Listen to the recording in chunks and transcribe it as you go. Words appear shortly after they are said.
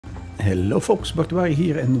Hello folks, Mortuari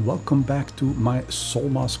here and welcome back to my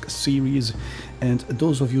Soulmask series. And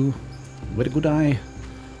those of you with a good eye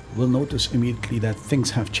will notice immediately that things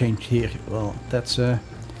have changed here. Well, that's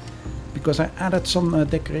because I added some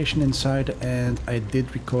decoration inside, and I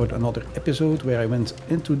did record another episode where I went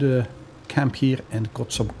into the camp here and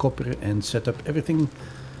got some copper and set up everything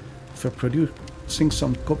for producing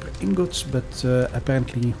some copper ingots, but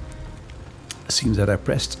apparently seems that I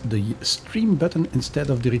pressed the stream button instead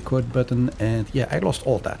of the record button, and yeah, I lost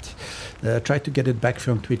all that. Tried to get it back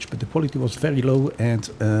from Twitch, but the quality was very low, and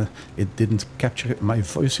it didn't capture my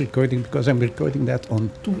voice recording because I'm recording that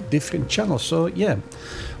on 2 different channels. So yeah,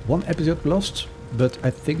 1 episode lost, but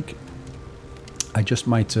I think I just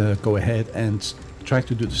might go ahead and try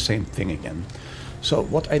to do the same thing again. So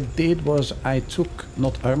what I did was I took,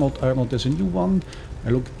 not Arnold is a new one,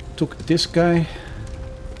 I took this guy,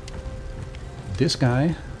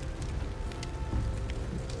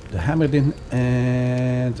 the Hammerdin,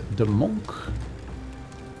 and the Monk.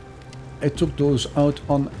 I took those out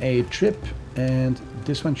on a trip, and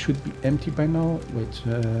this one should be empty by now with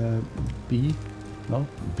B. No,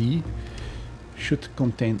 B should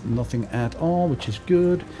contain nothing at all, which is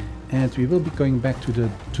good. And we will be going back to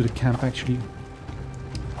the camp actually,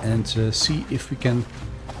 and see if we can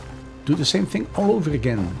do the same thing all over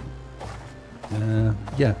again.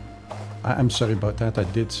 Yeah. I'm sorry about that. I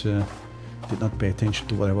did not pay attention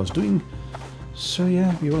to what I was doing. So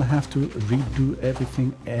yeah, we will have to redo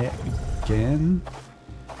everything again.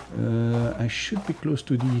 I should be close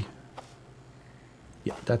to the...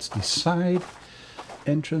 Yeah, that's the side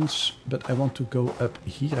entrance, but I want to go up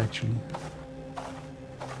here actually.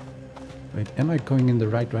 Wait, am I going in the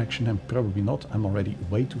right direction? I'm probably not. I'm already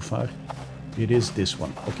way too far. It is this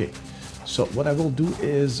one. Okay. So what I will do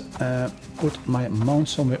is put my mount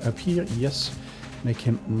somewhere up here. Yes, make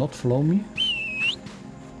him not follow me.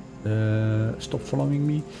 Stop following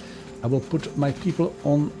me. I will put my people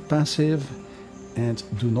on passive and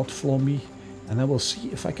do not follow me. And I will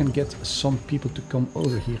see if I can get some people to come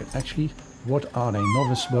over here. Actually, what are they?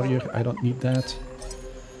 Novice warrior, I don't need that.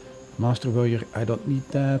 Master warrior, I don't need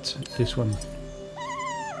that. This one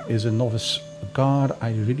is a novice guard,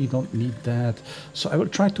 I really don't need that. So I will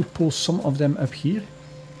try to pull some of them up here,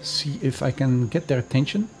 see if I can get their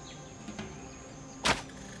attention.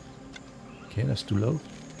 Okay, that's too low.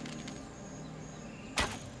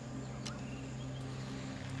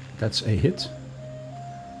 That's a hit.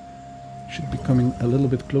 Should be coming a little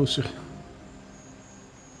bit closer.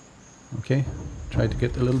 Okay, try to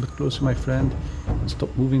get a little bit closer, my friend.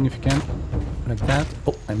 Stop moving if you can, like that.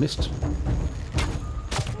 Oh, I missed.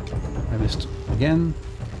 I missed again.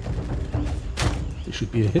 This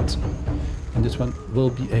should be a hit, and this one will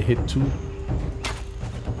be a hit too.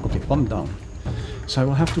 Okay, 1 down. So I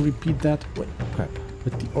will have to repeat that. Wait, crap,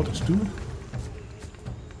 with the others too.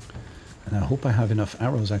 And I hope I have enough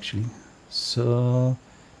arrows actually. So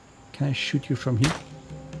can I shoot you from here?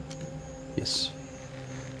 Yes.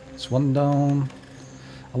 It's 1 down.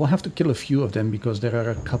 I will have to kill a few of them because there are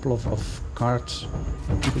a couple of guards,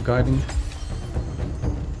 people guarding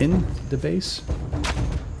in the base.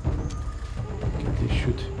 Okay, this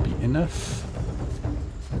should be enough.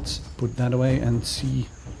 Let's put that away and see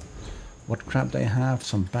what crap they have.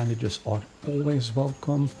 Some bandages are always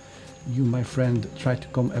welcome. You, my friend, try to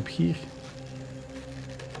come up here.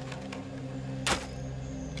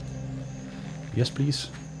 Yes, please.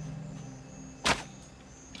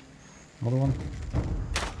 Another one.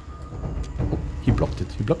 Oh, he blocked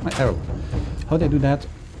it. He blocked my arrow. How they do that?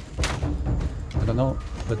 I don't know,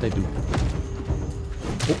 but they do.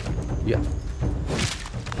 Oh, yeah.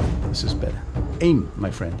 This is better. Aim, my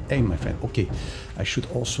friend. Aim, my friend. Okay. I should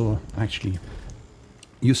also actually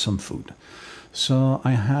use some food. So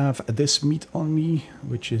I have this meat on me,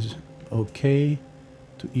 which is okay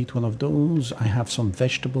to eat one of those. I have some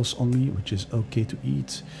vegetables on me, which is okay to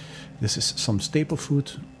eat. This is some staple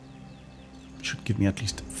food. Should give me at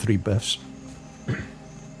least 3 buffs.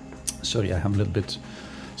 Sorry, I am a little bit...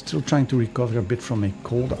 Still trying to recover a bit from a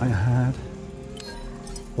cold I had.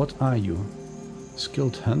 What are you?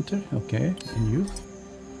 Skilled hunter, okay, and you?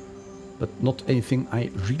 But not anything I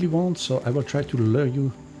really want, so I will try to lure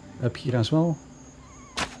you up here as well.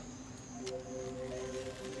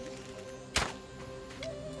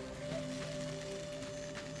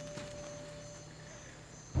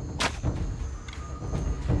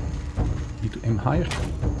 Need to aim higher.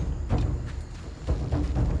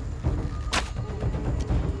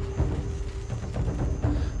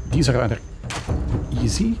 These are rather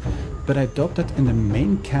easy, but I doubt that in the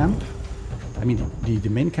main camp, I mean the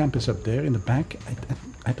main camp is up there in the back,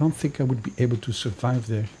 I don't think I would be able to survive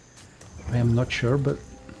there. I am not sure, but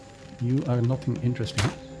You are nothing interesting.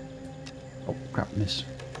 Oh crap, miss.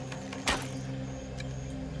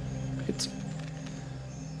 Hit.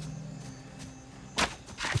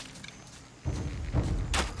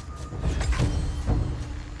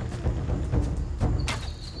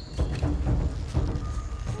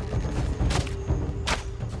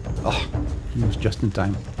 Oh, he was just in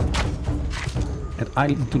time. And I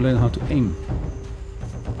need to learn how to aim.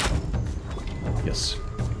 Yes,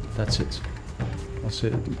 that's it. What's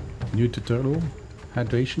it? New tutorial.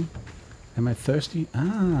 Hydration. Am I thirsty?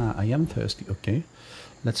 Ah, I am thirsty. Okay.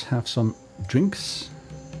 Let's have some drinks.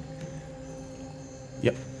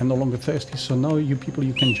 Yep, I'm no longer thirsty. So now you people,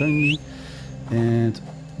 you can join me. And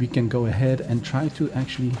we can go ahead and try to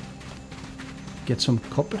actually get some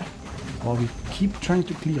copper. While we keep trying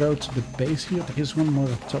to clear out the base here. There is one more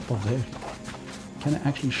on top of there. Can I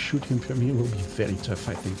actually shoot him from here? Will be very tough,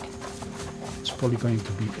 I think. It's probably going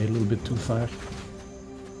to be a little bit too far.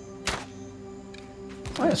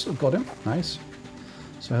 Oh, I still got him. Nice.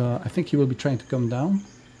 So I think he will be trying to come down.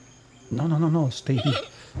 No, no, no, no. Stay here.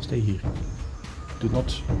 Stay here. Do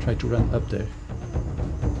not try to run up there.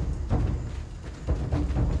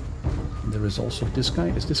 And there is also this guy.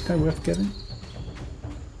 Is this guy worth getting?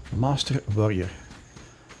 Master Warrior.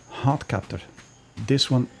 Hard Captor.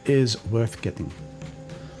 This one is worth getting.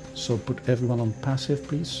 So put everyone on passive,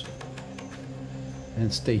 please.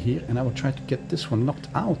 And stay here. And I will try to get this one knocked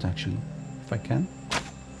out, actually. If I can.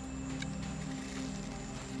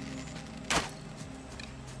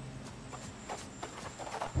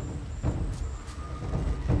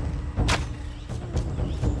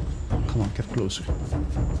 Come on, get closer.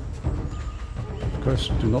 Of course,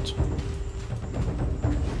 do not.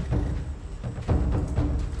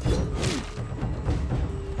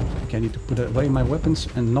 Okay, I need to put away my weapons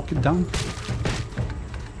and knock it down.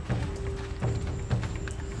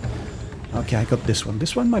 Okay, I got this one.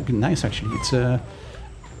 This one might be nice, actually. It's a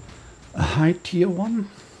high tier one.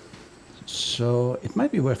 So it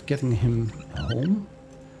might be worth getting him home.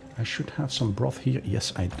 I should have some broth here.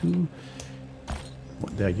 Yes, I do.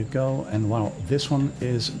 Well, there you go. And while this one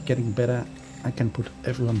is getting better, I can put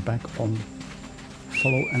everyone back on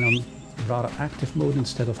follow and on rather active mode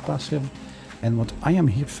instead of passive. And what I am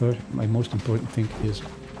here for, my most important thing is...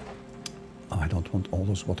 Oh, I don't want all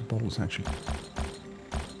those water bottles, actually.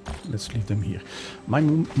 Let's leave them here. My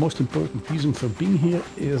most important reason for being here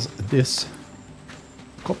is this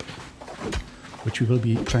copper, which we will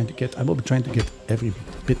be trying to get. I will be trying to get every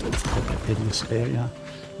bit of copper in this area.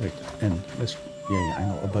 Wait, and let's... Yeah, I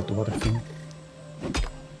know about the water thing.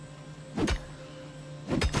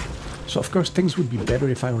 So of course things would be better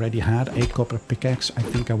if I already had a copper pickaxe. I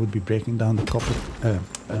think I would be breaking down the copper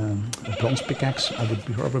bronze pickaxe. I would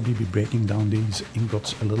probably be breaking down these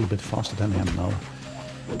ingots a little bit faster than I am now.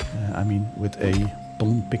 I mean, with a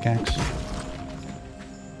bone pickaxe,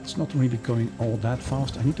 it's not really going all that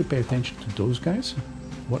fast. I need to pay attention to those guys.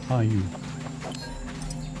 What are you?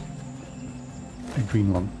 A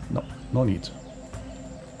green one. No, no need.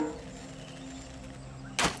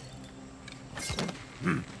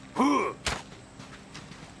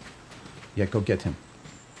 Yeah, go get him.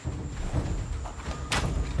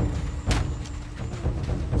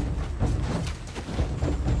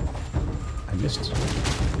 I missed.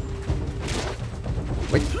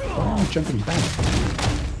 Wait, oh, I'm jumping back.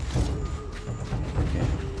 Okay,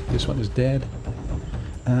 this one is dead.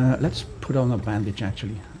 Let's put on a bandage,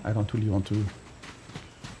 actually. I don't really want to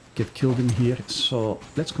get killed in here. So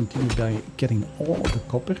let's continue by getting all of the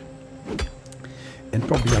copper. And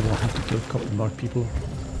probably I will have to kill a couple more people.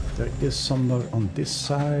 There is somewhere on this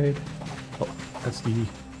side. Oh, that's the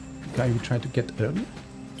guy we tried to get earlier.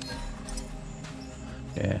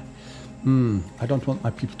 Yeah. I don't want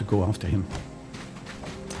my people to go after him.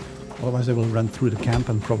 Otherwise they will run through the camp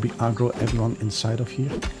and probably aggro everyone inside of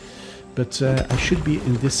here. But I should be,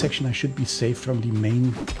 in this section, I should be safe from the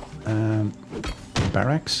main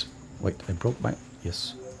barracks. Wait, I broke my...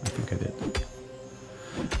 Yes, I think I did.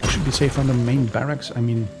 I should be safe from the main barracks. I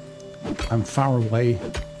mean, I'm far away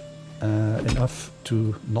enough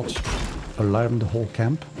to not alarm the whole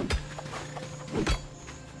camp.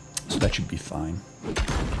 So that should be fine.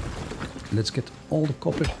 Let's get all the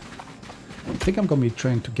copper. I think I'm going to be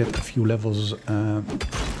trying to get a few levels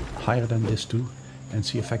higher than this too. And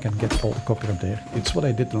see if I can get all the copper up there. It's what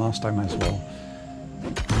I did the last time as well.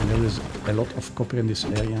 And there is a lot of copper in this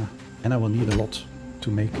area. And I will need a lot to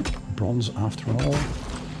make bronze after all.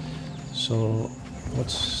 So...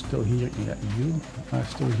 What's still here? Yeah, you are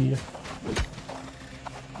still here.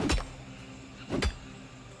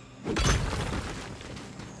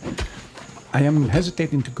 I am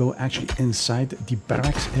hesitating to go actually inside the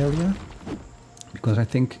barracks area because I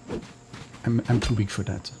think I'm too weak for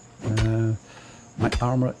that. My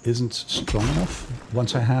armor isn't strong enough.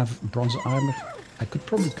 Once I have bronze armor, I could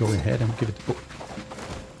probably go ahead and give it... Oh.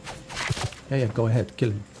 Yeah, go ahead,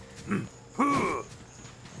 kill him.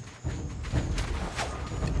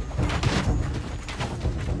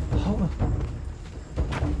 How?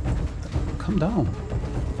 Calm down.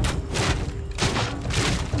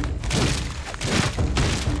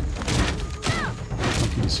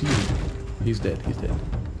 Can you see him? He's dead, he's dead.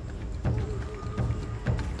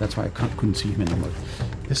 That's why I couldn't see him anymore.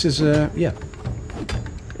 This is, yeah.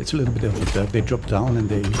 It's a little bit of a bug. They drop down and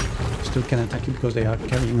they still can attack you because they are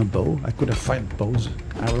carrying a bow. I could have fired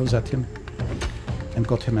arrows at him and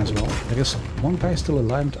got him as well. There is one guy still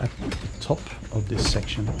alive at the top of this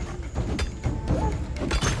section.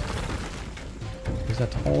 Is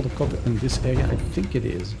that all the copper in this area? I think it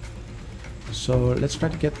is. So let's try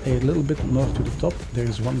to get a little bit more to the top. There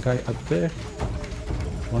is one guy up there.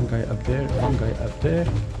 One guy up there, one guy up there.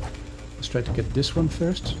 Let's try to get this one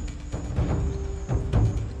first.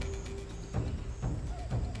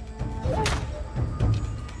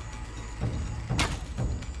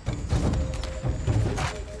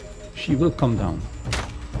 She will come down,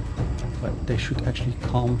 but they should actually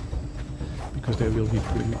calm because they will be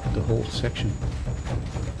pulling up the whole section.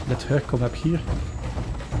 Let her come up here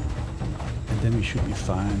and then we should be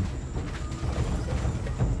fine.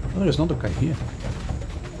 Oh, there's another guy here.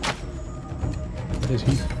 What is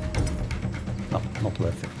he? No, not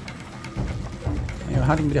worth it. And you're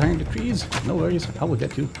hiding behind the trees? No worries, I will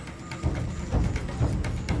get you.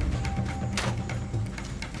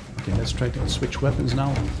 Okay, let's try to switch weapons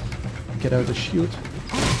now. Get out the shield.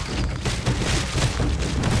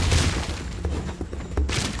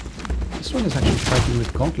 This one is actually fighting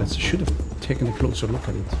with gauntlets. I should have taken a closer look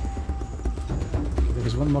at it. Okay, there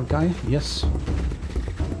is one more guy. Yes.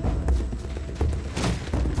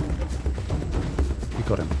 We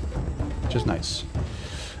got him. Which is nice.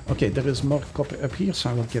 Okay, there is more copper up here,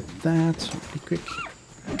 so I will get that. Be quick.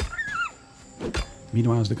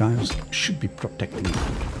 Meanwhile, the guys should be protecting me.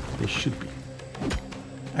 They should be.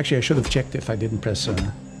 Actually, I should have checked if I didn't press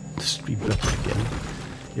the street button again.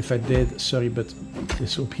 If I did, sorry, but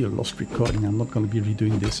this will be a lost recording. I'm not going to be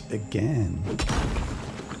redoing this again.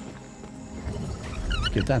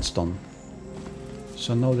 Okay, that's done.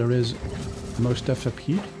 So now there is more stuff up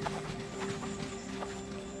here.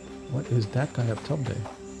 What is that guy up top there?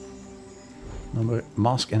 Number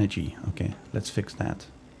mask energy. Okay, let's fix that.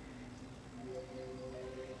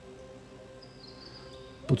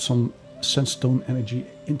 Put some sunstone energy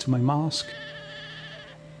into my mask.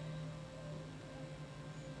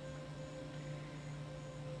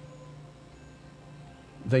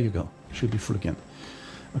 There you go. Should be full again.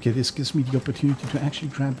 Okay, this gives me the opportunity to actually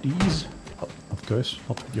grab these. Oh, of course,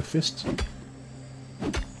 up with your fists.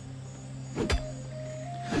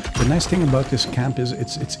 The nice thing about this camp is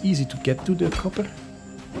it's easy to get to the copper.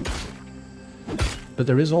 But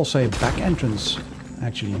there is also a back entrance,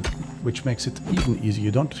 actually, which makes it even easier.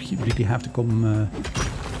 You don't really have to come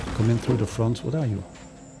in through the front. What are you?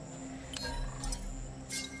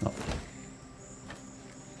 No.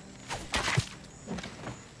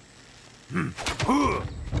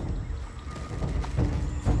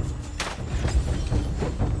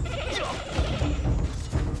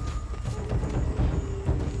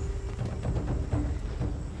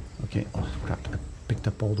 Okay, oh crap, I picked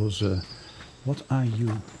up all those... what are you?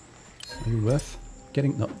 Are you worth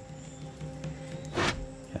getting... No.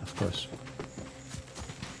 Yeah, of course.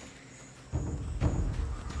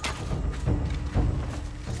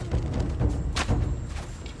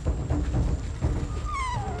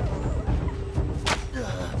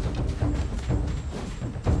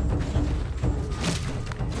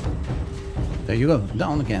 There you go,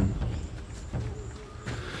 down again.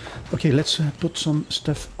 Okay, let's put some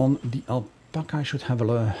stuff on the alpaca. I should have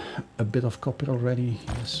a bit of copper already.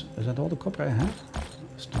 Yes, is that all the copper I have?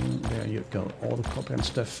 Stone, there you go. All the copper and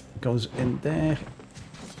stuff goes in there.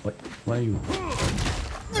 Wait, where are you?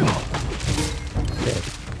 There.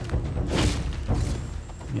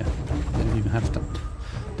 Yeah, didn't even have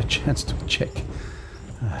the chance to check.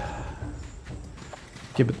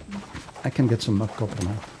 Okay, but I can get some more copper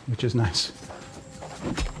now, which is nice.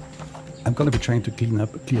 I'm gonna be trying to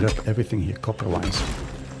clear up everything here copper-wise.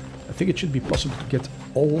 I think it should be possible to get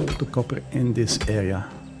all the copper in this area.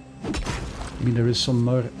 I mean, there is some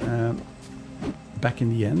more back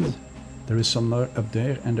in the end. There is some more up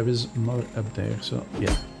there, and there is more up there. So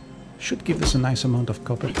yeah, should give us a nice amount of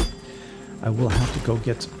copper. I will have to go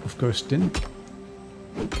get, of course, tin,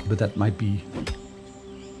 but that might be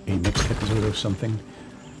a next episode or something.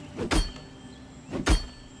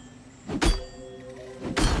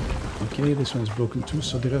 Okay, this one's broken too.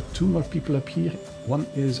 So there are 2 more people up here. One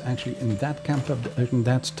is actually in that camp up there, in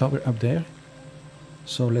that tower up there.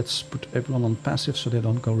 So let's put everyone on passive so they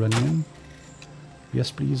don't go running in.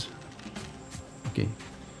 Yes, please. Okay,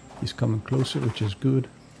 he's coming closer, which is good.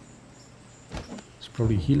 He's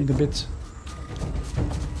probably healing a bit.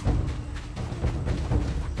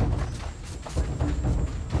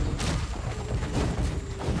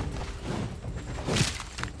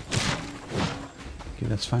 Okay,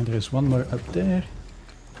 that's fine. There is one more up there.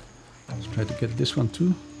 Let's try to get this one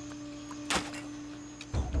too.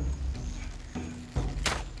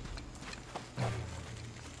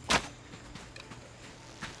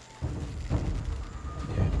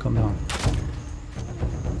 Yeah, come down.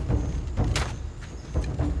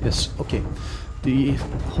 Yes, okay. The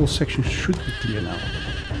whole section should be clear now,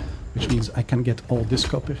 which means I can get all this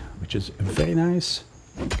copper, which is very nice.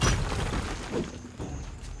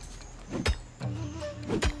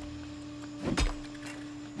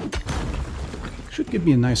 Should give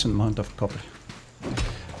me a nice amount of copper.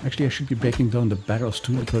 Actually, I should be breaking down the barrels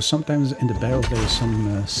too, because sometimes in the barrels there is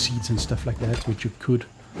some seeds and stuff like that which you could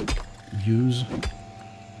use.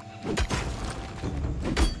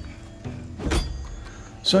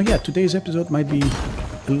 So yeah, today's episode might be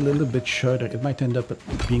a little bit shorter. It might end up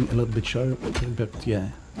being a little bit shorter, but yeah,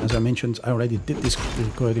 as I mentioned, I already did this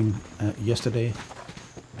recording yesterday,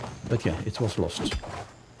 but yeah, it was lost.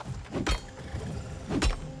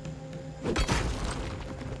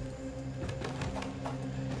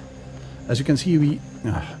 As you can see, we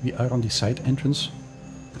are on the side entrance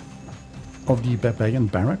of the Barbarian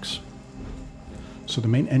Barracks. So the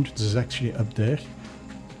main entrance is actually up there,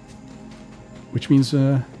 which means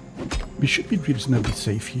we should be reasonably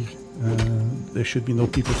safe here. There should be no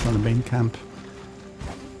people from the main camp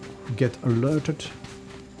who get alerted.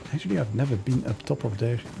 Actually, I've never been up top of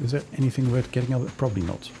there. Is there anything worth getting out? Probably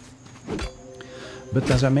not. But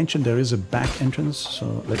as I mentioned, there is a back entrance,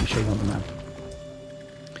 so let me show you on the map.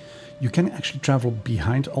 You can actually travel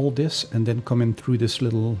behind all this and then come in through this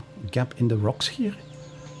little gap in the rocks here.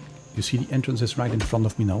 You see the entrance is right in front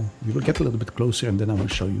of me now. We will get a little bit closer and then I will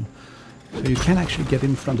show you. So you can actually get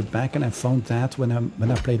in from the back, and I found that when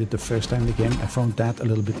I played it the first time in the game, I found that a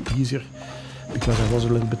little bit easier because I was a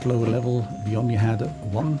little bit lower level. We only had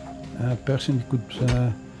one person we could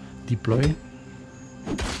deploy.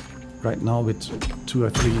 Right now with 2 or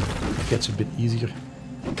 3 it gets a bit easier.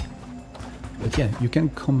 But yeah, you can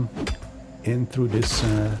come in through this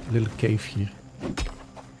little cave here.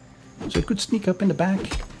 So you could sneak up in the back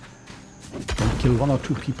and kill 1 or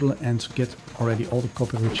 2 people and get already all the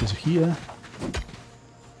copper which is here.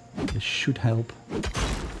 This should help.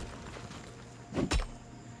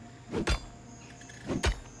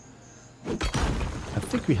 I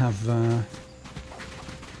think we have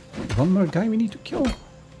 1 more guy we need to kill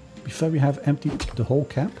before we have emptied the whole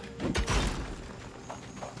camp.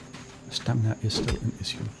 Stamina is still an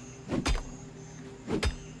issue.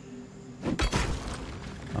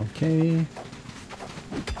 Okay.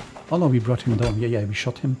 Oh no, we brought him down. Yeah, we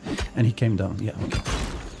shot him and he came down. Yeah, okay.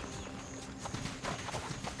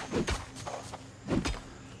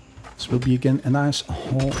 This will be again a nice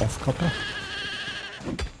haul of copper.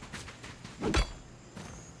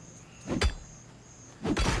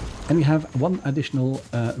 And we have 1 additional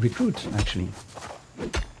recruit actually.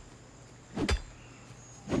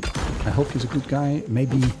 I hope he's a good guy.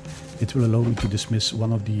 Maybe it will allow me to dismiss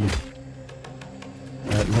one of the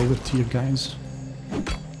lower tier guys.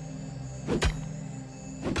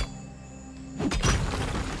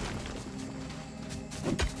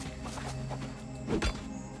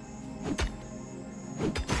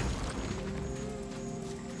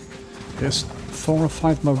 There's 4 or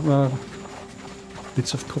 5 more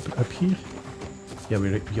bits of copper up here. Yeah,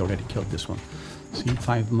 we already killed this one. See,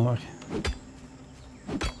 5 more.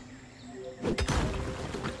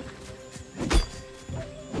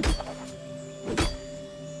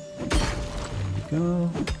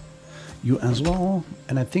 Go. You as well,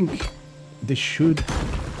 and I think this should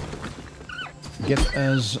get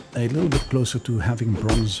us a little bit closer to having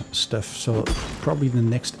bronze stuff. So probably in the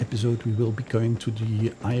next episode we will be going to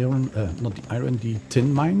the iron, not the iron, the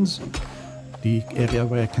tin mines, the area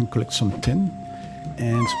where I can collect some tin.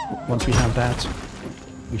 And once we have that,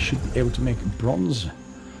 we should be able to make bronze,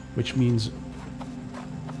 which means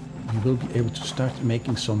we will be able to start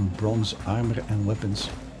making some bronze armor and weapons.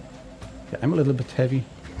 Yeah, I'm a little bit heavy.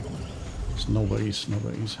 It's no worries, no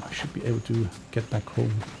worries. I should be able to get back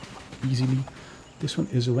home easily. This one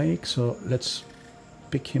is awake, so let's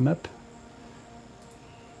pick him up.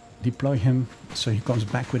 Deploy him so he comes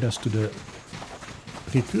back with us to the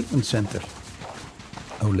Recruitment Center.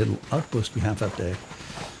 Our little outpost we have up there.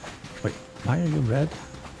 But Why are you red?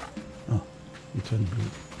 Oh, you turned blue.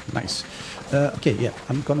 Nice. Okay, yeah,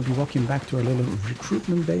 I'm gonna be walking back to our little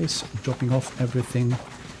recruitment base, dropping off everything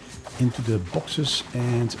into the boxes,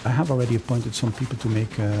 and I have already appointed some people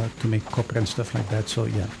to make copper and stuff like that. So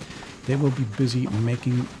yeah, they will be busy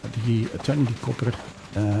making turning the copper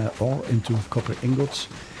ore into copper ingots,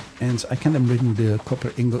 and I can then bring the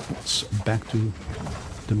copper ingots back to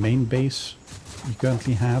the main base we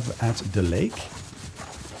currently have at the lake.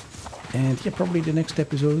 And yeah, probably the next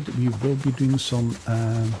episode we will be doing some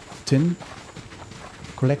tin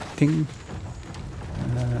collecting.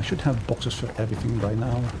 I should have boxes for everything by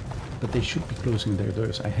now, but they should be closing their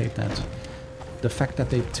doors. I hate that. The fact that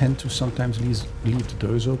they tend to sometimes leave the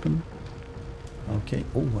doors open. Okay,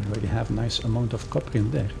 oh, I already have a nice amount of copper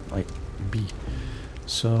in there, like B.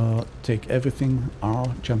 So take everything,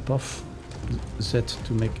 R, jump off, Z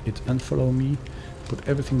to make it unfollow me. Put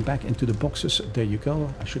everything back into the boxes. There you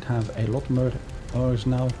go. I should have a lot more hours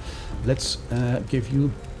now. Let's give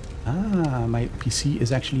you... Ah, my PC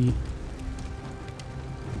is actually...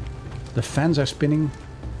 The fans are spinning.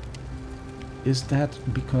 Is that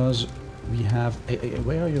because we have...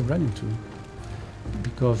 where are you running to?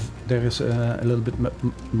 Because there is a little bit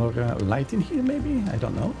more light in here, maybe? I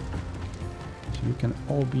don't know. So you can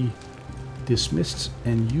all be dismissed.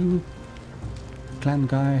 And you, clan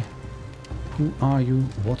guy... Who are you?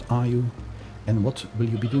 What are you? And what will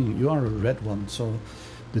you be doing? You are a red one, so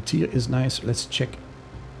the tier is nice. Let's check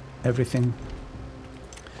everything.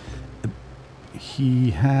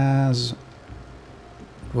 He has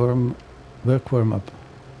workworm up.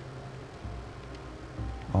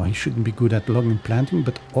 Oh, he shouldn't be good at logging planting,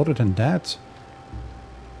 but other than that,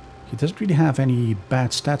 he doesn't really have any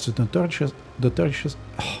bad stats.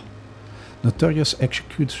 Notorious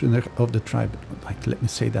executioner of the tribe. Like, let me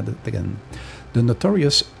say that again. The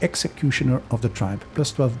notorious executioner of the tribe.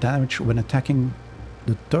 Plus 12 damage when attacking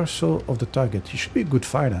the torso of the target. He should be a good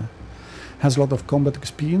fighter. Has a lot of combat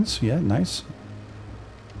experience. Yeah, nice.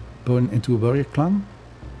 Born into a warrior clan.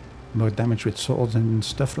 More damage with swords and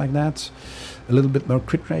stuff like that. A little bit more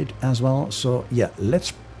crit rate as well. So yeah,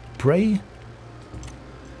 let's pray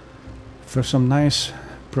for some nice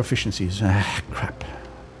proficiencies. Ah, crap.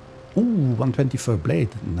 Ooh, 124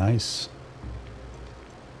 blade. Nice.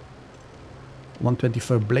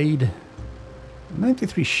 124 blade.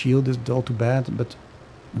 93 shield is all too bad, but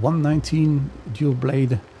 119 dual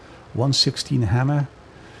blade. 116 hammer.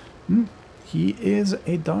 He is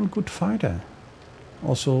a darn good fighter.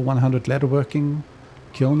 Also 100 leatherworking,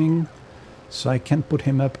 kilning. So I can put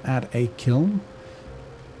him up at a kiln.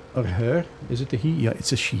 Or her. Is it a he? Yeah,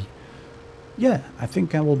 it's a she. Yeah, I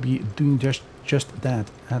think I will be doing just that.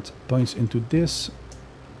 Add points into this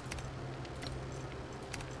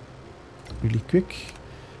really quick,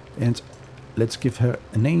 and let's give her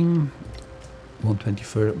a name.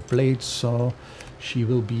 124 blades, so she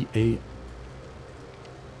will be a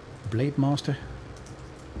blade master.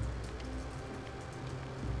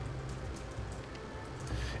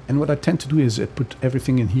 And what I tend to do is put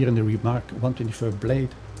everything in here in the remark. 124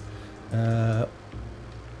 blade,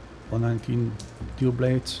 119 dual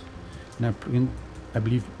blades. Now print, I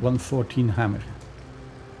believe, 114 hammer.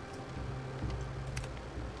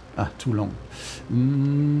 Ah, too long.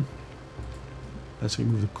 Let's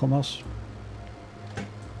remove the commas.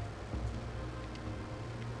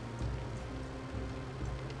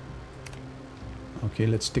 Okay,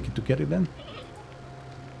 let's stick it together then.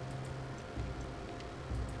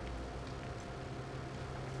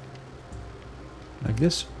 Like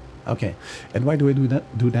this. Okay, and why do I do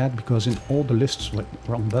that? Because in all the lists, like,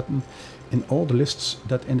 wrong button, in all the lists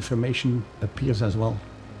that information appears as well.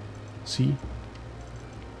 See?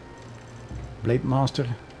 Blade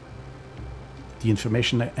Master. The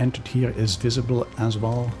information I entered here is visible as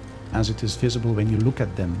well as it is visible when you look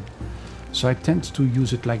at them. So I tend to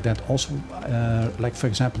use it like that. Also, like for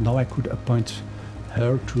example, now I could appoint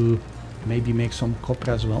her to maybe make some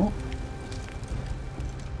copper as well.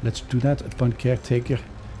 Let's do that. Appoint caretaker.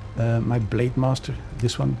 My Blade Master,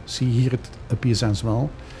 this one, see here it appears as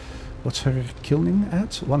well. What's her killing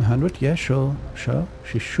at? 100, yeah, sure.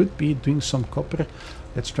 She should be doing some copper.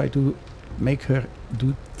 Let's try to make her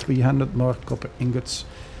do 300 more copper ingots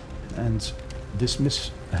and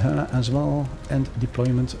dismiss her as well. And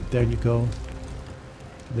deployment, there you go.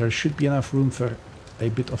 There should be enough room for a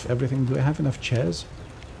bit of everything. Do I have enough chairs?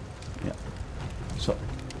 Yeah. So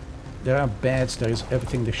there are beds, there is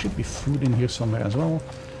everything. There should be food in here somewhere as well,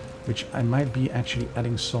 which I might be actually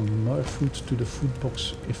adding some more food to the food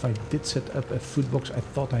box. If I did set up a food box, I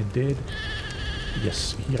thought I did.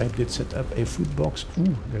 Yes, here I did set up a food box.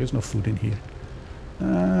 Ooh, there is no food in here.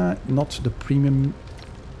 Not the premium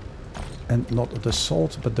and not the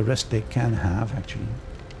salt, but the rest they can have actually.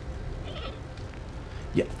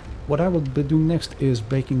 Yeah, what I will be doing next is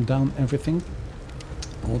breaking down everything,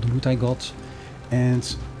 all the loot I got, and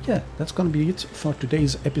yeah, that's gonna be it for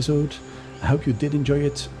today's episode. I hope you did enjoy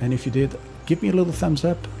it, and if you did, give me a little thumbs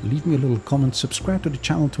up, leave me a little comment, subscribe to the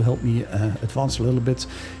channel to help me advance a little bit,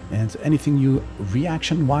 and anything you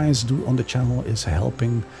reaction wise do on the channel is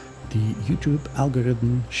helping the YouTube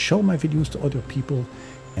algorithm show my videos to other people,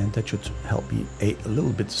 and that should help me a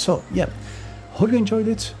little bit. So yeah, hope you enjoyed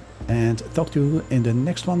it, and talk to you in the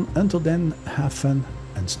next one. Until then, have fun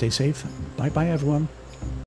and stay safe. Bye bye everyone.